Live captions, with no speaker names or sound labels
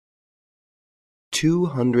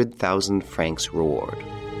200,000 francs reward.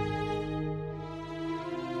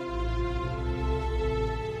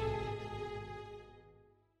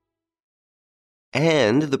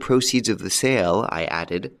 And the proceeds of the sale, I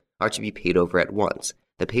added, are to be paid over at once.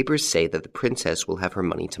 The papers say that the princess will have her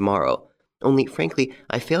money tomorrow. Only, frankly,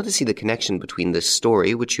 I fail to see the connection between this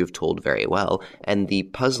story, which you have told very well, and the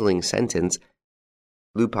puzzling sentence.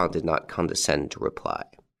 Lupin did not condescend to reply.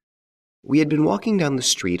 We had been walking down the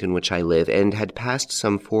street in which I live and had passed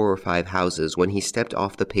some 4 or 5 houses when he stepped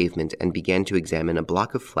off the pavement and began to examine a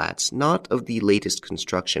block of flats not of the latest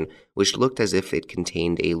construction, which looked as if it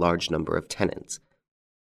contained a large number of tenants.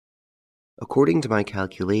 According to my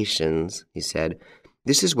calculations, he said,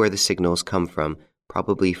 this is where the signals come from,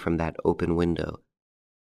 probably from that open window.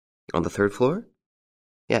 On the 3rd floor?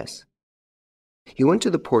 Yes. He went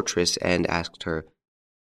to the portress and asked her,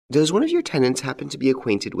 does one of your tenants happen to be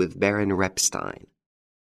acquainted with Baron Repstein?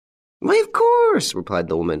 Why, of course, replied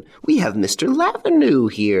the woman. We have Mr.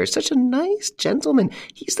 Lavenue here, such a nice gentleman.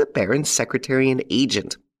 He's the Baron's secretary and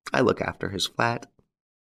agent. I look after his flat.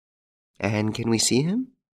 And can we see him?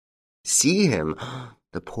 See him?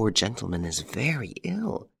 The poor gentleman is very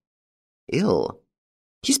ill. Ill?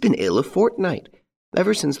 He's been ill a fortnight,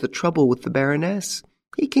 ever since the trouble with the Baroness.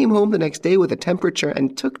 He came home the next day with a temperature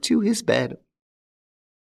and took to his bed.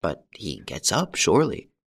 But he gets up, surely.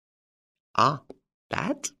 Ah,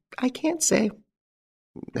 that I can't say.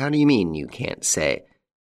 How do you mean you can't say?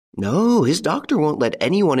 No, his doctor won't let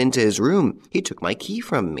anyone into his room. He took my key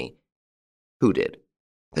from me. Who did?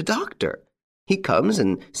 The doctor. He comes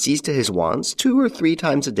and sees to his wants 2 or 3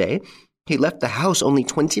 times a day. He left the house only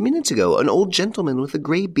 20 minutes ago. An old gentleman with a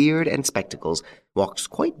grey beard and spectacles, walks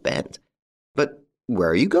quite bent. But where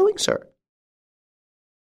are you going, sir?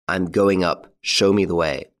 I'm going up. Show me the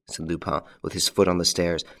way, said Lupin, with his foot on the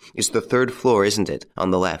stairs. It's the 3rd floor, isn't it?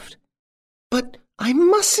 On the left. But I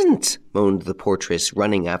mustn't, moaned the portress,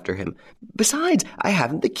 running after him. Besides, I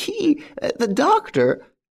haven't the key. The doctor...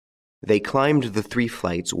 They climbed the 3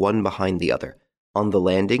 flights, one behind the other. On the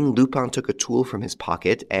landing, Lupin took a tool from his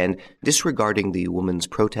pocket and, disregarding the woman's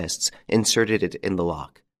protests, inserted it in the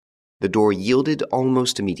lock. The door yielded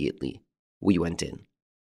almost immediately. We went in.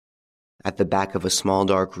 At the back of a small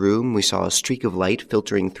dark room, we saw a streak of light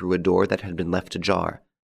filtering through a door that had been left ajar.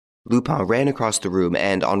 Lupin ran across the room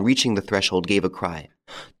and, on reaching the threshold, gave a cry.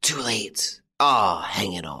 Too late! Ah,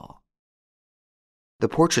 hang it all! The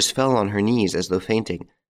portress fell on her knees as though fainting.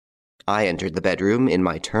 I entered the bedroom in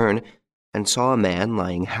my turn and saw a man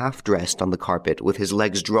lying half-dressed on the carpet with his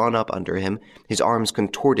legs drawn up under him, his arms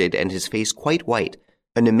contorted and his face quite white,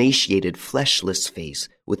 an emaciated, fleshless face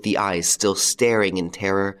with the eyes still staring in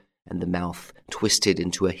terror and the mouth twisted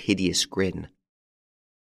into a hideous grin.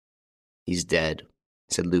 He's dead,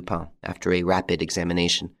 said Lupin after a rapid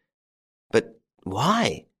examination. But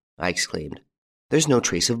why? I exclaimed. There's no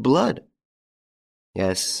trace of blood.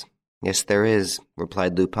 Yes, there is,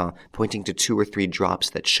 replied Lupin, pointing to 2 or 3 drops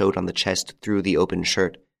that showed on the chest through the open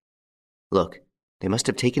shirt. Look, they must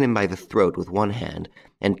have taken him by the throat with one hand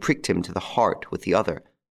and pricked him to the heart with the other.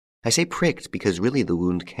 I say pricked because really the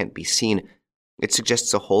wound can't be seen. It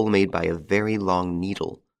suggests a hole made by a very long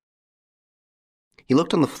needle. He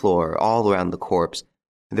looked on the floor, all around the corpse.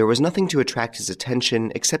 There was nothing to attract his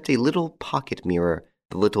attention except a little pocket mirror,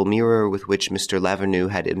 the little mirror with which Mr. Lavenue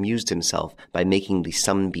had amused himself by making the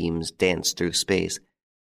sunbeams dance through space.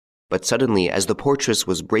 But suddenly, as the portress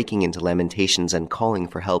was breaking into lamentations and calling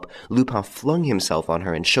for help, Lupin flung himself on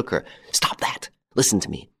her and shook her. Stop that! Listen to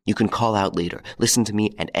me. You can call out later. Listen to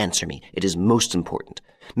me and answer me. It is most important.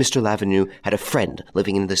 Mr. Lavenue had a friend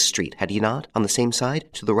living in this street, had he not, on the same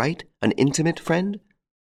side, to the right? An intimate friend?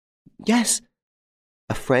 Yes.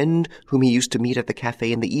 A friend whom he used to meet at the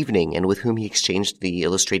cafe in the evening and with whom he exchanged the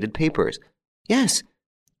illustrated papers. Yes.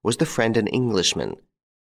 Was the friend an Englishman?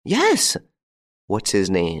 Yes. What's his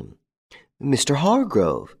name? Mr.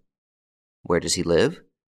 Hargrove. Where does he live?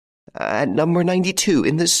 At number 92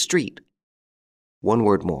 in this street. One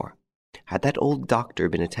word more. Had that old doctor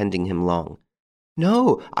been attending him long?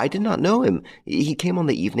 No, I did not know him. He came on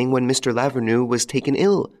the evening when Mr. Lavenue was taken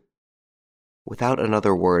ill. Without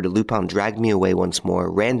another word, Lupin dragged me away once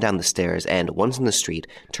more, ran down the stairs, and, once in the street,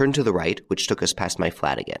 turned to the right, which took us past my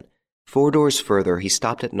flat again. 4 doors further, he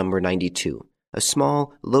stopped at number 92, a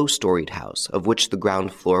small, low-storied house, of which the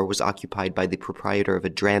ground floor was occupied by the proprietor of a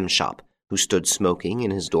dram shop, who stood smoking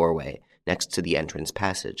in his doorway, next to the entrance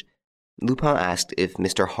passage. Lupin asked if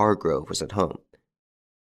Mr. Hargrove was at home.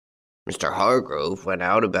 Mr. Hargrove went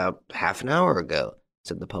out about half an hour ago,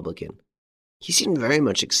 said the publican. He seemed very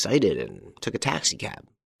much excited and took a taxicab,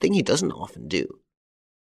 thing he doesn't often do.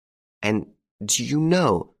 And do you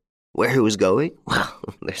know, Where he was going? Well,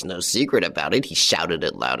 there's no secret about it. He shouted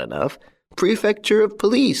it loud enough. Prefecture of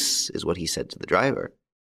police, is what he said to the driver.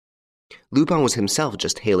 Lupin was himself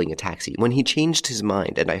just hailing a taxi when he changed his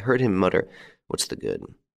mind, and I heard him mutter, "What's the good?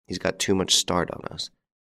 He's got too much start on us."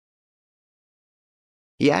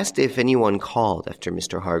 He asked if anyone called after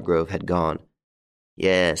Mr. Hargrove had gone.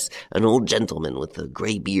 Yes, an old gentleman with a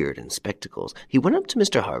grey beard and spectacles. He went up to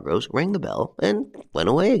Mr. Hargrove's, rang the bell, and went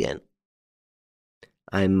away again.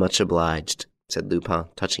 I'm much obliged, said Lupin,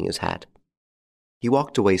 touching his hat. He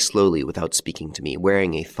walked away slowly without speaking to me,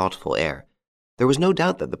 wearing a thoughtful air. There was no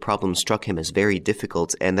doubt that the problem struck him as very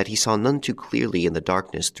difficult, and that he saw none too clearly in the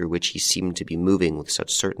darkness through which he seemed to be moving with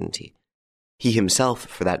such certainty. He himself,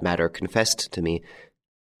 for that matter, confessed to me,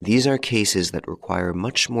 "These are cases that require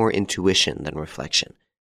much more intuition than reflection,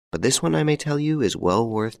 but this one, I may tell you, is well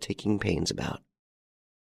worth taking pains about."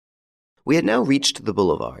 We had now reached the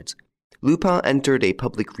boulevards. Lupin entered a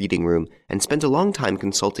public reading room and spent a long time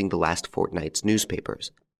consulting the last fortnight's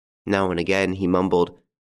newspapers. Now and again he mumbled,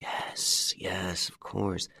 Yes, of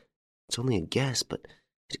course. It's only a guess, but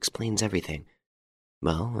it explains everything.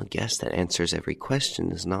 Well, a guess that answers every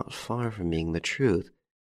question is not far from being the truth."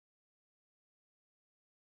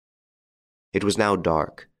 It was now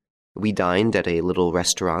dark. We dined at a little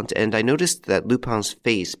restaurant, and I noticed that Lupin's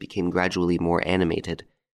face became gradually more animated.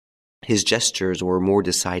 His gestures were more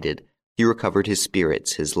decided. He recovered his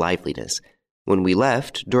spirits, his liveliness. When we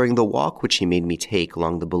left, during the walk which he made me take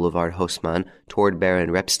along the Boulevard Haussmann toward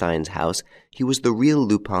Baron Repstein's house, he was the real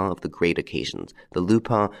Lupin of the great occasions, the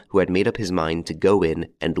Lupin who had made up his mind to go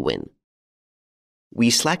in and win.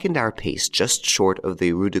 We slackened our pace just short of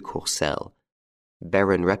the Rue de Courcelles.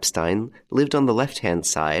 Baron Repstein lived on the left-hand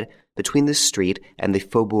side, between the street and the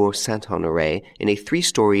Faubourg Saint-Honoré, in a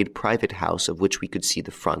 3-storied private house of which we could see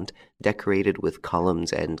the front, decorated with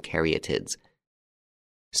columns and caryatids.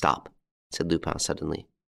 "Stop," said Lupin suddenly.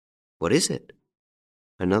 "What is it?"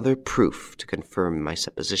 "Another proof to confirm my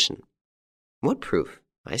supposition." "What proof?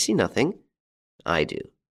 I see nothing." "I do,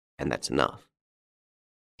 and that's enough."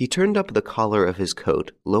 He turned up the collar of his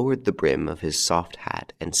coat, lowered the brim of his soft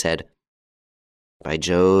hat, and said, "By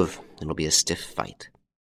Jove, it'll be a stiff fight.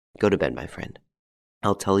 Go to bed, my friend.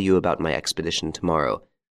 I'll tell you about my expedition tomorrow,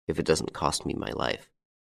 if it doesn't cost me my life."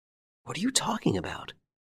 "What are you talking about?"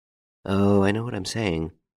 "Oh, I know what I'm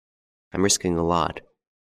saying. I'm risking a lot.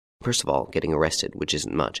 First of all, getting arrested, which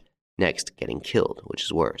isn't much. Next, getting killed, which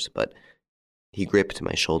is worse, but—" He gripped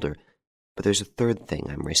my shoulder. "But there's a third thing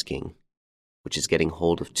I'm risking, which is getting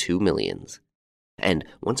hold of 2 millions. And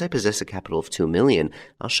once I possess a capital of 2 million,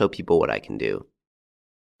 I'll show people what I can do.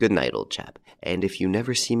 Good night, old chap, and if you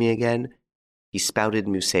never see me again," he spouted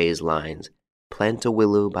Musset's lines, "plant a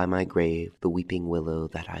willow by my grave, the weeping willow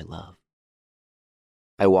that I love."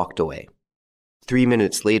 I walked away. 3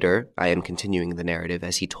 minutes later, I am continuing the narrative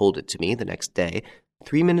as he told it to me the next day,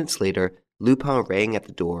 3 minutes later, Lupin rang at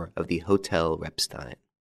the door of the Hotel Repstein.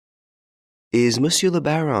 "Is Monsieur le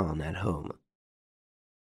Baron at home?"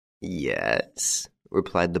 "Yes,"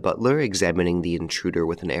 replied the butler, examining the intruder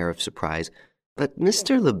with an air of surprise, "but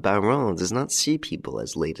Mr. le Baron does not see people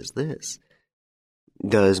as late as this."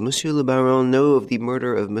 "Does Monsieur le Baron know of the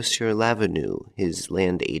murder of Monsieur Lavenue, his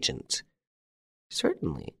land agent?"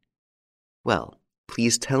 "Certainly." "Well,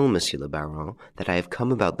 please tell Monsieur le Baron that I have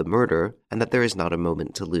come about the murder and that there is not a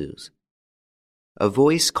moment to lose." A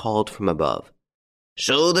voice called from above,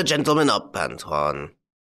 "Show the gentleman up, Antoine."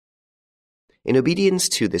 In obedience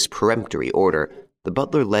to this peremptory order, the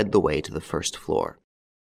butler led the way to the first floor.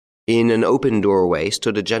 In an open doorway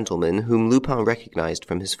stood a gentleman whom Lupin recognized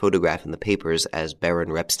from his photograph in the papers as Baron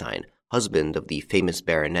Repstein, husband of the famous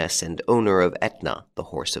Baroness and owner of Etna, the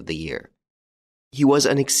horse of the year. He was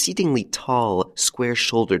an exceedingly tall,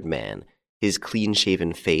 square-shouldered man. His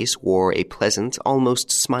clean-shaven face wore a pleasant,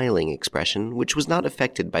 almost smiling expression, which was not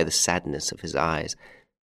affected by the sadness of his eyes.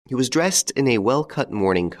 He was dressed in a well-cut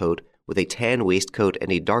morning coat, with a tan waistcoat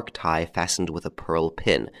and a dark tie fastened with a pearl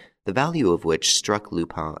pin, the value of which struck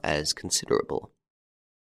Lupin as considerable.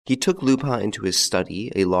 He took Lupin into his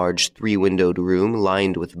study, a large 3-windowed room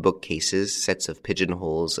lined with bookcases, sets of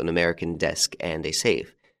pigeonholes, an American desk, and a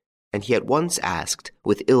safe. And he at once asked,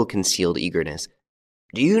 with ill-concealed eagerness,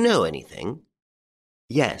 "Do you know anything?"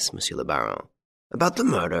 "Yes, Monsieur le Baron." "About the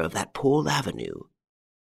murder of that poor Lavenue?"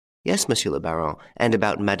 "Yes, Monsieur le Baron, and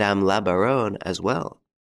about Madame la Baronne as well."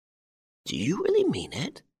 "Do you really mean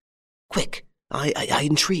it? Quick, I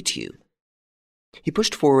entreat you." He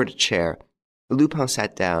pushed forward a chair. Lupin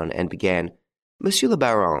sat down and began, "Monsieur le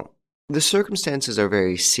Baron, the circumstances are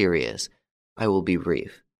very serious. I will be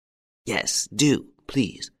brief." "Yes, do,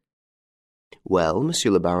 please." "Well,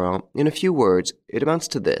 Monsieur le Baron, in a few words, it amounts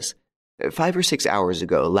to this. 5 or 6 hours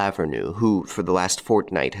ago, Lavernoux, who for the last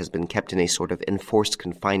fortnight has been kept in a sort of enforced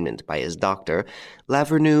confinement by his doctor,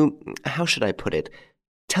 Lavernoux, how should I put it,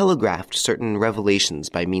 telegraphed certain revelations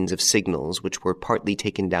by means of signals which were partly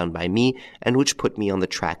taken down by me and which put me on the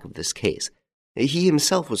track of this case. He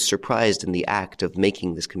himself was surprised in the act of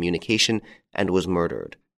making this communication and was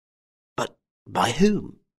murdered. But by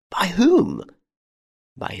whom? By whom?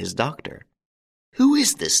 By his doctor. Who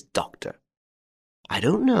is this doctor? I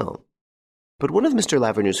don't know. But one of Mr.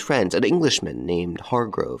 Lavernoux's friends, an Englishman named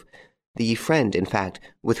Hargrove, the friend, in fact,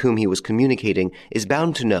 with whom he was communicating, is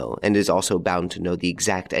bound to know, and is also bound to know the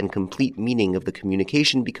exact and complete meaning of the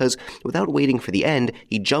communication because, without waiting for the end,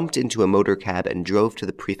 he jumped into a motor cab and drove to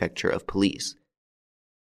the prefecture of police.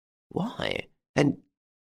 Why? And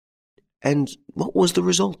what was the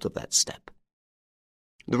result of that step?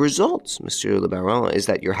 The result, Monsieur le Baron, is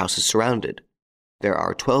that your house is surrounded. There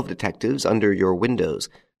are 12 detectives under your windows.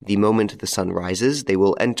 The moment the sun rises, they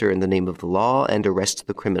will enter in the name of the law and arrest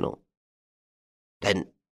the criminal. Then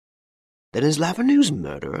is Lavernoux's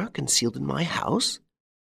murderer concealed in my house?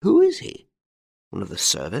 Who is he? One of the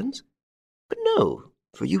servants? But no,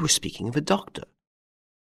 for you were speaking of a doctor.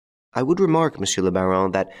 I would remark, Monsieur le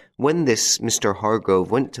Baron, that when this Mr. Hargrove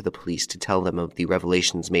went to the police to tell them of the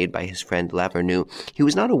revelations made by his friend Lavernoux, he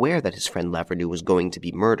was not aware that his friend Lavernoux was going to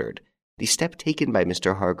be murdered. The step taken by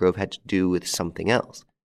Mr. Hargrove had to do with something else.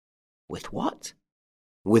 With what?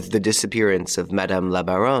 With the disappearance of Madame la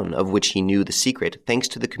Baronne, of which he knew the secret thanks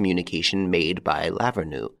to the communication made by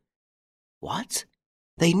Lavernoux. What?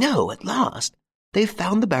 They know at last? They've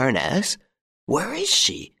found the Baroness? Where is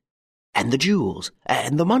she? And the jewels,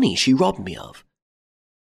 and the money she robbed me of.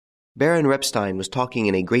 Baron Repstein was talking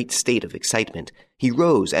in a great state of excitement. He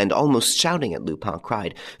rose and, almost shouting at Lupin,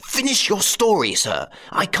 cried, "Finish your story, sir!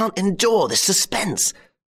 I can't endure this suspense!"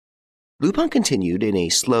 Lupin continued in a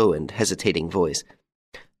slow and hesitating voice.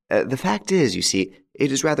 The fact is, you see,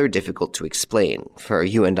 it is rather difficult to explain, for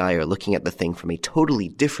you and I are looking at the thing from a totally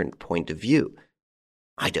different point of view.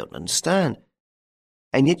 I don't understand.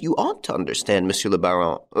 And yet you ought to understand, Monsieur le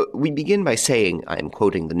Baron. We begin by saying, I am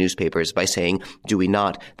quoting the newspapers, by saying, do we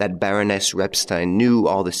not, that Baroness Repstein knew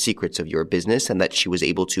all the secrets of your business and that she was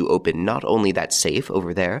able to open not only that safe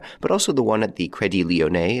over there, but also the one at the Crédit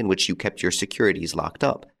Lyonnais in which you kept your securities locked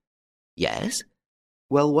up? Yes?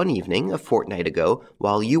 Well, one evening, a fortnight ago,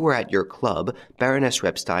 while you were at your club, Baroness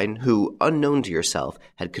Repstein, who, unknown to yourself,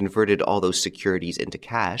 had converted all those securities into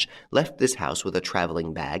cash, left this house with a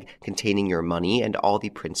traveling bag containing your money and all the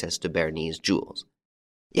Princess de Berny's jewels.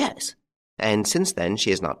 Yes, and since then she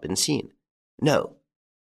has not been seen. No.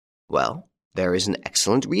 Well, there is an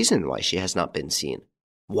excellent reason why she has not been seen.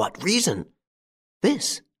 What reason?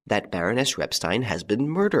 This, that Baroness Repstein has been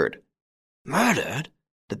murdered. Murdered?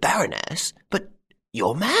 The Baroness? But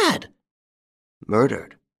you're mad.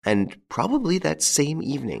 Murdered, and probably that same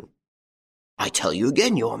evening. I tell you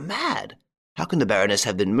again, you're mad. How can the Baroness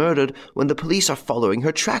have been murdered when the police are following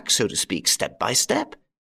her tracks, so to speak, step by step?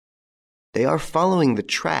 They are following the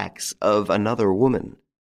tracks of another woman.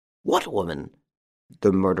 What woman?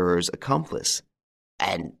 The murderer's accomplice.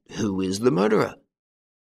 And who is the murderer?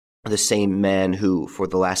 The same man who, for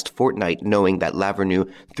the last fortnight, knowing that Lavernoux,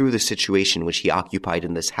 through the situation which he occupied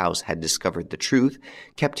in this house, had discovered the truth,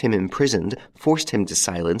 kept him imprisoned, forced him to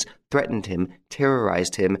silence, threatened him,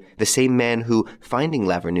 terrorized him, the same man who, finding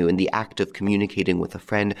Lavernoux in the act of communicating with a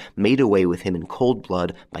friend, made away with him in cold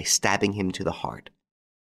blood by stabbing him to the heart.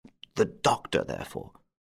 The doctor, therefore.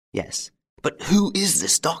 Yes. But who is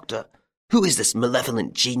this doctor? Who is this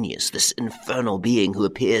malevolent genius, this infernal being who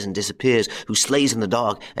appears and disappears, who slays in the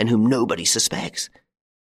dark, and whom nobody suspects?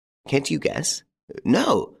 Can't you guess?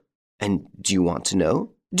 No. And do you want to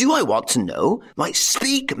know? Do I want to know? Why,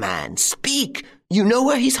 speak, man, speak! You know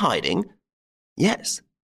where he's hiding? Yes.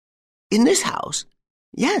 In this house?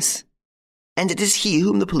 Yes. And it is he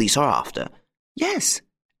whom the police are after? Yes.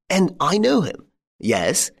 And I know him?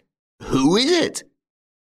 Yes. Who is it?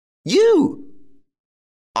 You!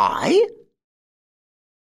 I?